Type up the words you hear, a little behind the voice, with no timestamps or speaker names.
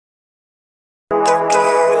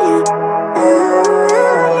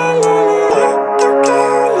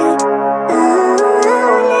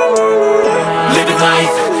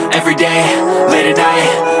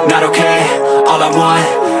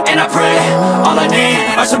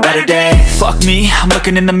are some better days. Fuck me, I'm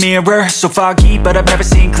looking in the mirror, so foggy, but I've never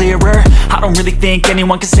seen clearer. I don't really think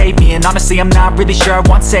anyone can save me, and honestly I'm not really sure I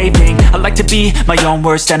want saving. I like to be my own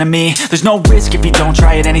worst enemy. There's no risk if you don't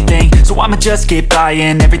try at anything, so I'ma just keep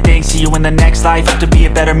buying everything. See you in the next life, have to be a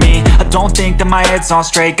better me. I don't think that my head's on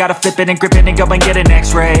straight, gotta flip it and grip it and go and get an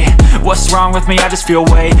x-ray. What's wrong with me? I just feel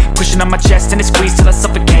weight pushing on my chest and it squeezes till I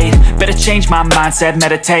suffocate. Better change my mindset,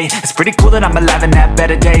 meditate. It's pretty cool that I'm alive and have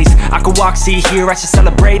better days. I could walk, see, hear, I should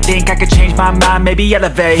celebrate. Think I could change my mind, maybe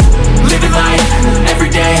elevate. Living life,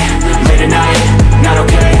 everyday, late at night, not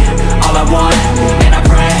okay. All I want, and I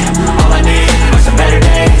pray, all I need are some better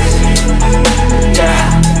days.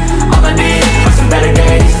 Yeah, all I need are some better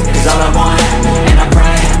days. Cause all I want, and I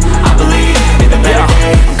pray, I believe in the better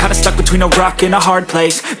days. I'm kinda stuck between a rock and a hard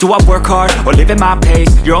place. Do I work hard or live at my pace?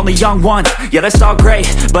 You're only young once, yeah that's all great,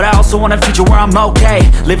 but I also want a future where I'm okay.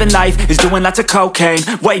 Living life is doing lots of cocaine.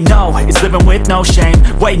 Wait no, it's living with no shame.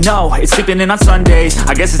 Wait no, it's sleeping in on Sundays.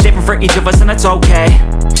 I guess it's different for each of us and that's okay.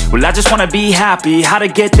 Well I just wanna be happy, how to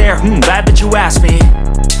get there? Glad that you asked me.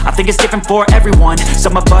 I think it's different for everyone.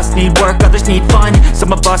 Some of us need work, others need fun.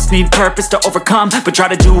 Some of us need purpose to overcome. But try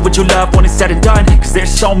to do what you love when it's said and done. Cause there's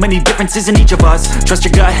so many differences in each of us. Trust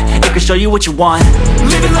your gut, it can show you what you want.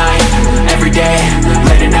 Living life, everyday,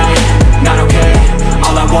 late at night, not okay.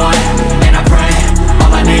 All I want, and I pray,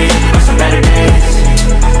 all I need are some better days.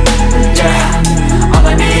 Yeah, all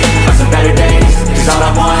I need are some better days. Cause all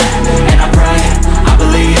I want, and I pray, I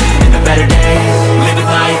believe in the better days. Living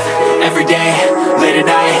life, everyday, late at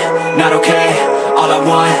night, not okay. All I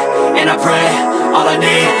want, and I pray, all I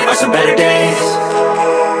need are some better days.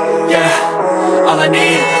 Yeah, all I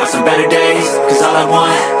need are some better days. Cause all I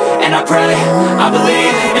want, and I pray, I believe